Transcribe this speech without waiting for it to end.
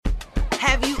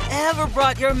Have you ever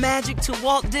brought your magic to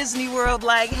Walt Disney World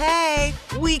like, hey,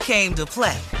 we came to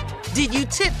play? Did you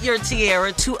tip your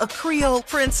tiara to a Creole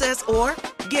princess or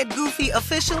get goofy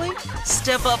officially?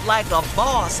 Step up like a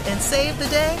boss and save the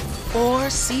day? Or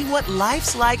see what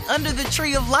life's like under the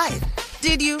tree of life?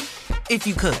 Did you? If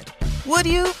you could. Would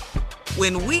you?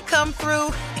 When we come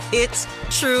through, it's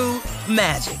true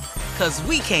magic. 'Cause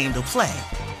we came to play.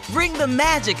 Bring the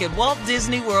magic at Walt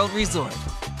Disney World Resort.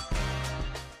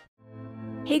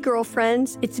 Hey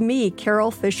girlfriends, it's me, Carol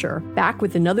Fisher, back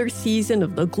with another season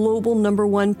of the global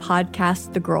 #1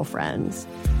 podcast, The Girlfriends.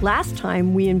 Last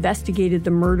time, we investigated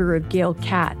the murder of Gail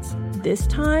Katz. This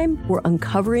time, we're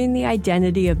uncovering the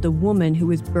identity of the woman who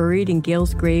was buried in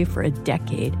Gail's grave for a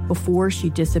decade before she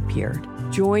disappeared.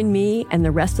 Join me and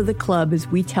the rest of the club as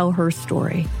we tell her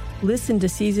story. Listen to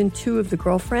Season 2 of The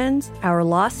Girlfriends, Our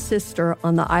Lost Sister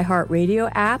on the iHeartRadio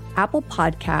app, Apple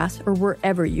Podcasts, or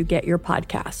wherever you get your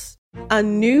podcasts. A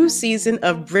new season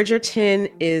of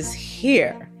Bridgerton is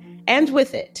here. And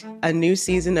with it, a new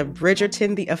season of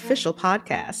Bridgerton, the official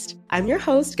podcast. I'm your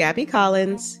host, Gabby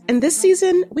Collins. And this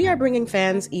season, we are bringing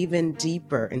fans even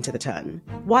deeper into the ton.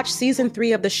 Watch Season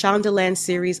 3 of the Shondaland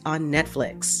series on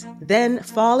Netflix. Then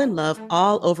fall in love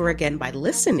all over again by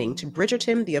listening to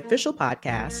Bridgerton, the official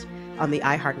podcast on the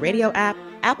iHeartRadio app,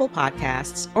 Apple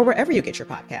Podcasts, or wherever you get your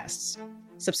podcasts.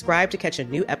 Subscribe to catch a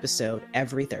new episode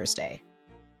every Thursday.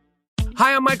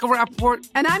 Hi, I'm Michael Rappaport.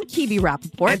 And I'm Kibi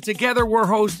Rappaport. And together we're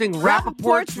hosting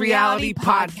Rappaport's Reality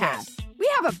Podcast. We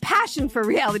have a passion for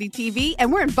reality TV,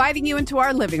 and we're inviting you into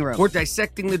our living room. We're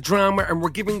dissecting the drama, and we're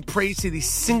giving praise to the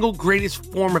single greatest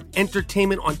form of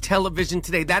entertainment on television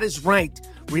today. That is right.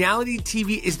 Reality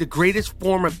TV is the greatest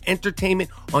form of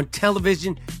entertainment on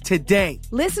television today.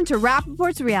 Listen to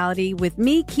Rappaport's Reality with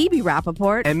me, Kibi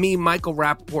Rappaport. And me, Michael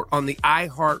Rappaport, on the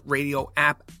iHeartRadio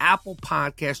app, Apple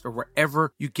Podcast, or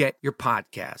wherever you get your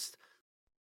podcast.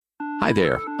 Hi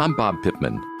there, I'm Bob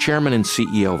Pittman, Chairman and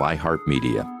CEO of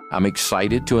iHeartMedia. I'm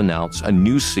excited to announce a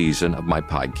new season of my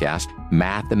podcast,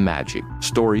 Math and Magic,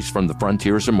 Stories from the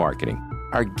Frontiers of Marketing.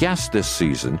 Our guests this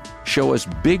season show us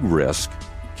big risk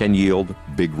can yield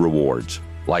big rewards,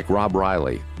 like Rob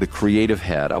Riley, the creative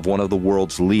head of one of the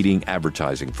world's leading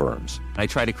advertising firms. I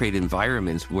try to create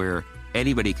environments where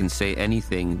anybody can say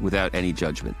anything without any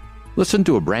judgment. Listen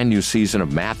to a brand new season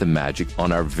of Math and Magic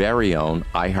on our very own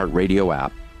iHeartRadio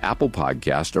app, Apple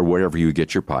Podcast, or wherever you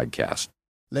get your podcast.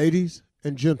 Ladies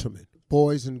and gentlemen,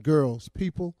 boys and girls,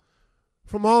 people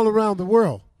from all around the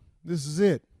world, this is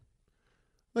it.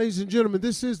 Ladies and gentlemen,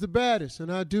 this is the baddest,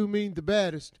 and I do mean the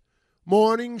baddest,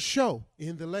 morning show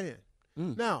in the land.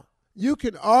 Now, you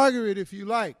can argue it if you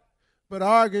like, but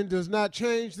arguing does not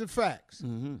change the facts.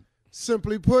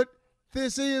 Simply put,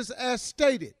 this is, as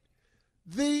stated,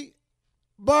 the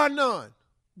bar none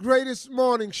greatest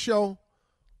morning show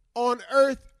on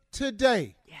earth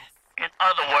today. Yes. In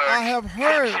other words, I have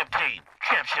heard.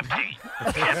 Championship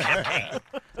team.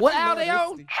 What out they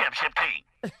on? Championship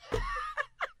team.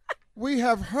 We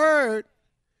have heard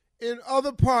in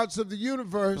other parts of the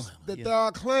universe that there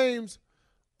are claims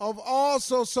of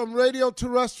also some radio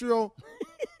terrestrial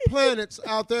planets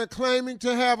out there claiming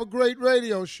to have a great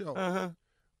radio show.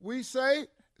 We say,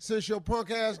 since your punk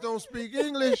ass don't speak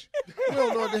English, we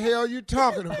don't know what the hell you're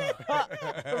talking about.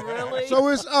 Really? So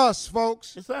it's us,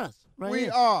 folks. It's us. Right We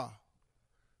here. are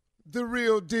the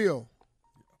real deal.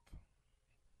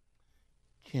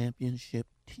 Championship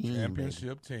team.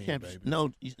 Championship team, baby.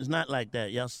 No, it's not like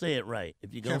that. Y'all say it right.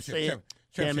 If you're going to say it,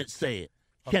 damn it, say it.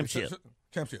 Championship.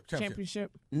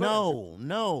 Championship.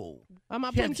 No. Am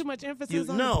I putting too much emphasis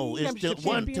on No, the it's the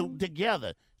one, two,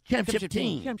 together. Championship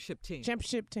team. Championship team.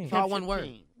 Championship team. All one word.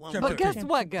 But guess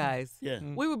what, guys? Yeah.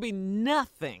 We would be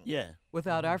nothing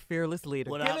without our fearless leader.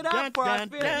 Give it up for our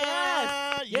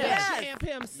fearless champ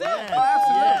himself.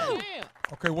 Absolutely.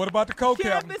 Okay, what about the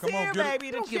co-captain? Champ is Come on, here, get baby.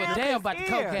 it. The Don't give a champ damn is about the here.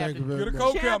 co-captain. Get a The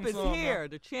co-captain champ is son. here.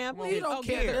 The champ We is don't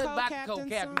care here. about the Co-captain,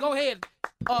 co-captain. son. Go ahead.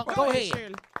 Go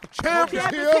ahead. Champ is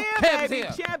Champ is here. here, Champ is baby.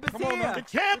 here. Champ is Come on now. here. The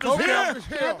champ is Co-captain.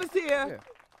 here. Champ is here.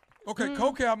 Okay,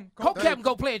 co-captain. Co-captain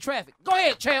go play in traffic. Go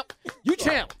ahead, champ. You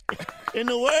champ. In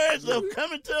the words of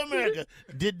Coming to America,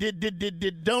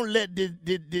 don't let this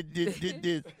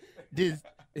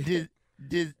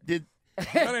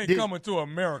That ain't coming to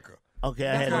America. Okay,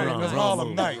 I had it wrong. That's Wrong Harlem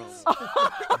movie. Nights.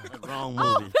 Wrong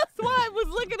movie. That's why I was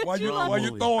looking at While you like,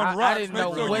 you throwing I rocks, didn't make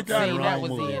know sure you what got it scene right. that was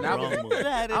movie, in. wrong movie.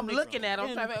 I'm looking at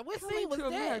him. What scene was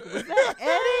that? was that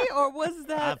Eddie or was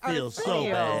that I feel so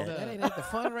Arsenio? bad. That ain't at the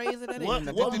fundraiser. That What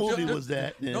ain't what movie was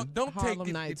that then? Don't take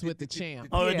Harlem Nights with the champ.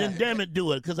 Oh, then damn it,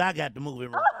 do it, because I got the movie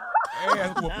wrong.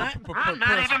 I'm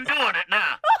not even doing it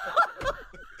now.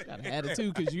 an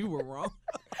attitude because you were wrong.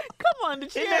 Come on, the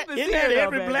champ is Isn't here, that though,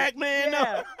 every baby. black man?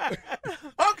 Yeah.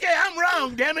 Okay, I'm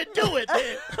wrong, damn it. Do it,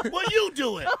 then. Well, you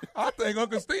do it. I think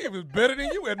Uncle Steve is better than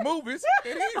you at movies,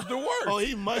 and he's the worst. Oh,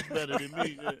 he's much better than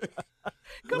me.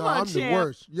 No, I'm the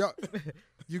worst.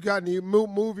 You got any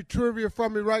movie trivia for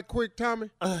me right quick, Tommy?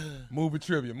 Movie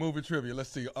trivia. Let's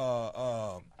see.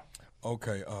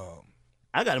 Okay.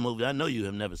 I got a movie I know you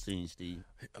have never seen, Steve.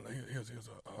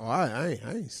 I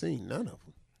ain't seen none of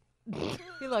them.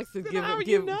 He likes to give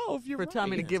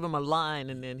Tommy to give him a line,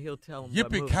 and then he'll tell him.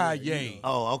 Yippee-ki-yay.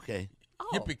 Oh, okay.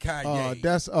 Yippee-ki-yay.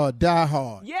 That's Die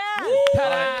Hard. Yeah.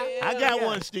 I got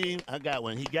one, Steve. I got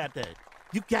one. He got that.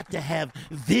 You got to have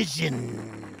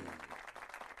vision.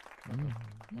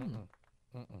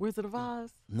 Wizard of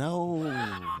Oz? No.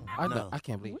 I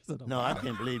can't believe Wizard of Oz. No, I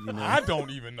can't believe you know. I don't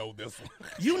even know this one.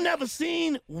 You never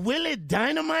seen Willie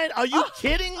Dynamite? Are you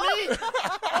kidding me?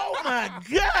 Oh, my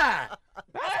God.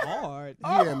 That's hard. He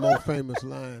had more famous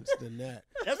lines than that.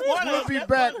 That's one We'll be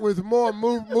back with more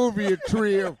movie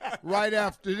trivia right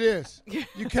after this.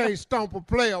 You can't stomp a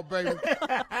player, baby.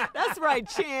 That's right,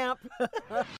 champ.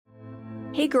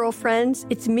 Hey girlfriends,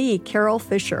 it's me, Carol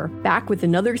Fisher, back with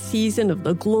another season of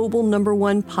the global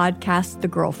 #1 podcast, The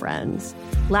Girlfriends.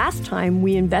 Last time,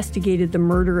 we investigated the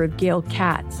murder of Gail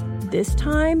Katz. This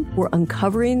time, we're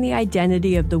uncovering the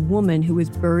identity of the woman who was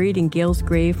buried in Gail's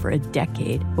grave for a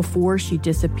decade before she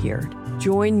disappeared.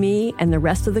 Join me and the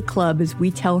rest of the club as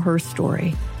we tell her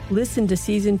story. Listen to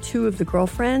Season 2 of The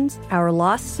Girlfriends, Our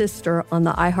Lost Sister on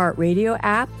the iHeartRadio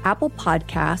app, Apple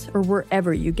Podcasts, or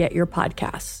wherever you get your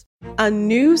podcasts. A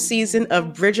new season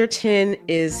of Bridgerton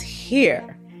is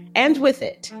here. And with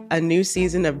it, a new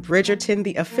season of Bridgerton,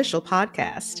 the official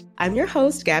podcast. I'm your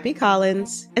host, Gabby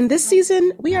Collins, and this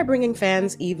season, we are bringing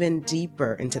fans even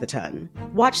deeper into the ton.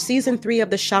 Watch Season 3 of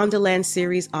the Shondaland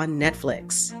series on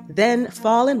Netflix. Then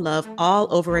fall in love all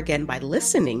over again by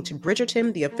listening to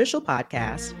Bridgerton, the official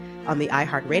podcast, on the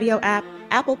iHeartRadio app,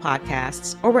 Apple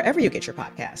Podcasts, or wherever you get your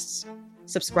podcasts.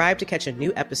 Subscribe to catch a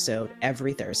new episode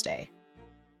every Thursday.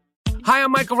 Hi,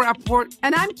 I'm Michael Rappaport.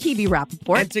 And I'm Kibi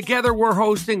Rappaport. And together we're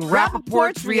hosting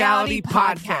Rappaport's Reality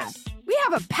Podcast. We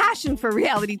have a passion for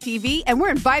reality TV, and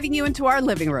we're inviting you into our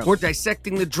living room. We're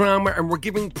dissecting the drama, and we're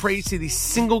giving praise to the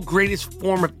single greatest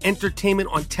form of entertainment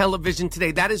on television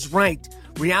today. That is right.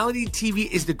 Reality TV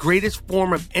is the greatest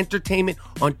form of entertainment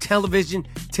on television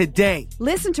today.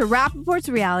 Listen to Rappaport's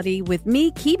Reality with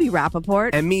me, Kibi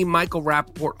Rappaport. And me, Michael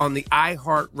Rappaport, on the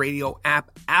iHeartRadio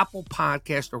app, Apple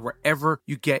Podcast, or wherever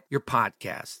you get your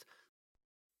podcast.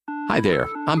 Hi there,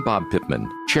 I'm Bob Pittman,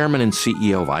 Chairman and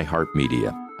CEO of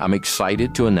iHeartMedia. I'm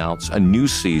excited to announce a new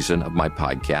season of my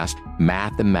podcast,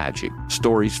 Math and Magic,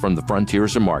 Stories from the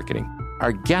Frontiers of Marketing.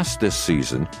 Our guests this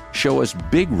season show us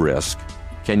big risk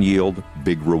can yield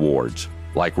big rewards,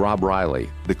 like Rob Riley,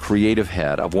 the creative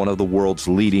head of one of the world's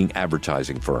leading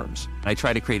advertising firms. I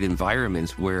try to create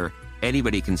environments where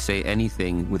anybody can say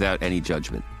anything without any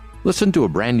judgment. Listen to a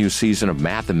brand new season of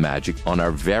Math and Magic on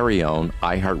our very own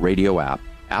iHeartRadio app,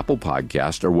 Apple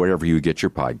Podcast, or wherever you get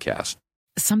your podcast.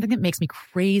 Something that makes me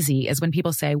crazy is when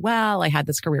people say, well, I had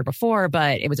this career before,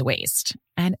 but it was a waste.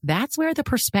 And that's where the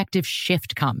perspective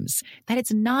shift comes, that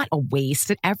it's not a waste,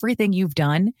 that everything you've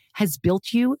done has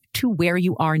built you to where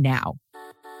you are now.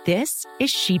 This is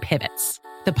She Pivots,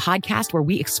 the podcast where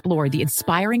we explore the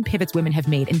inspiring pivots women have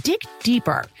made and dig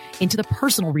deeper into the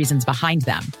personal reasons behind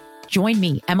them. Join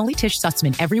me, Emily Tish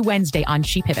Sussman, every Wednesday on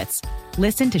She Pivots.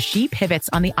 Listen to She Pivots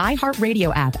on the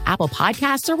iHeartRadio app, Apple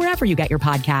Podcasts, or wherever you get your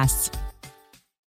podcasts.